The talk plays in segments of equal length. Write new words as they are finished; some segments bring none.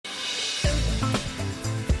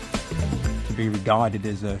to be regarded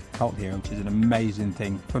as a cult hero, which is an amazing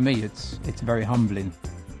thing. For me, it's very humbling.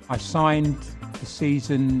 I signed the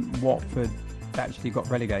season Watford actually got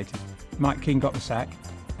relegated. Mike King got the sack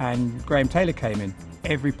and Graham Taylor came in.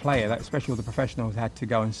 Every player, especially all the professionals, had to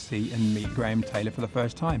go and see and meet Graham Taylor for the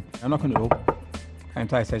first time. I knock on the door. Graham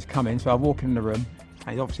Taylor says, "Come in." So I walk in the room and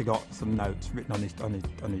he's obviously got some notes written on his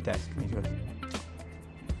desk. And he goes,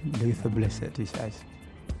 "Luther Blissett," he says.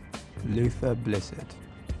 "Luther Blissett.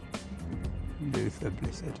 Luther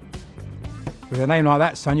Blissett. With a name like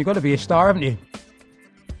that, son, you've got to be a star, haven't you?"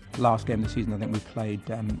 Last game of the season, I think we played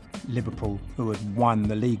Liverpool, who had won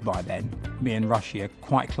the league by then. Me and Rushy are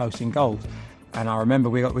quite close in goals. And I remember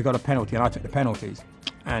we got a penalty, and I took the penalties.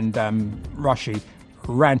 And Rushy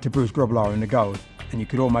ran to Bruce Grobbelaar in the goal. And you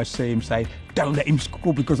could almost see him say, "Don't let him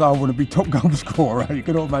score because I want to be top goal scorer." You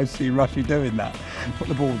could almost see Rushy doing that. And put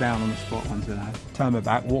the ball down on the spot once and I turned my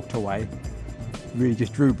back, walked away, really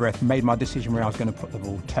just drew breath, made my decision where I was going to put the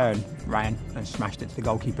ball, turned, ran and smashed it to the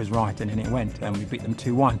goalkeeper's right, and in it went. And we beat them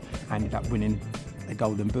 2-1. Ended up winning the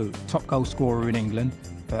Golden Boot. Top goal scorer in England,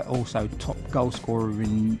 but also top goal scorer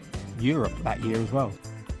in Europe that year as well.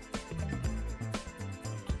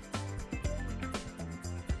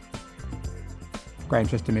 Graham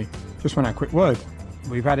says to me, "Just want a quick word.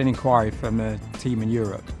 We've had an inquiry from a team in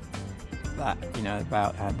Europe that,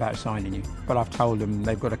 about signing you. But I've told them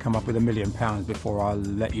they've got to come up with £1 million before I'll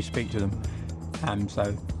let you speak to them.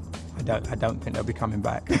 So I don't think they'll be coming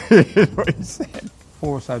back." Is what he said.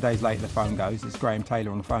 4 or so days later, the phone goes. It's Graham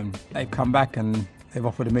Taylor on the phone. They've come back and they've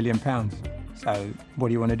offered £1 million. So what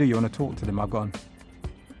do you want to do? You want to talk to them? I've gone,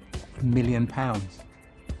 £1 million.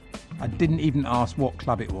 I didn't even ask what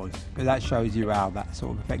club it was, because that shows you how that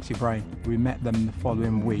sort of affects your brain. We met them the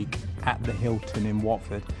following week at the Hilton in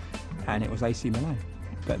Watford, and it was AC Milan.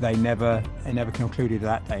 But they never concluded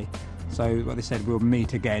that day. So what they said, we'll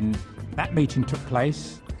meet again. That meeting took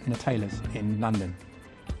place in a tailor's in London.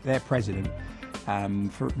 Their president,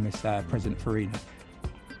 President Farina,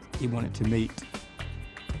 he wanted to meet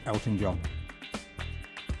Elton John.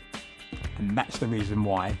 And that's the reason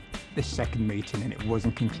why this second meeting, and it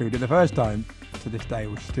wasn't concluded the first time, to this day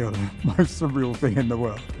was still the most surreal thing in the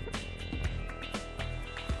world.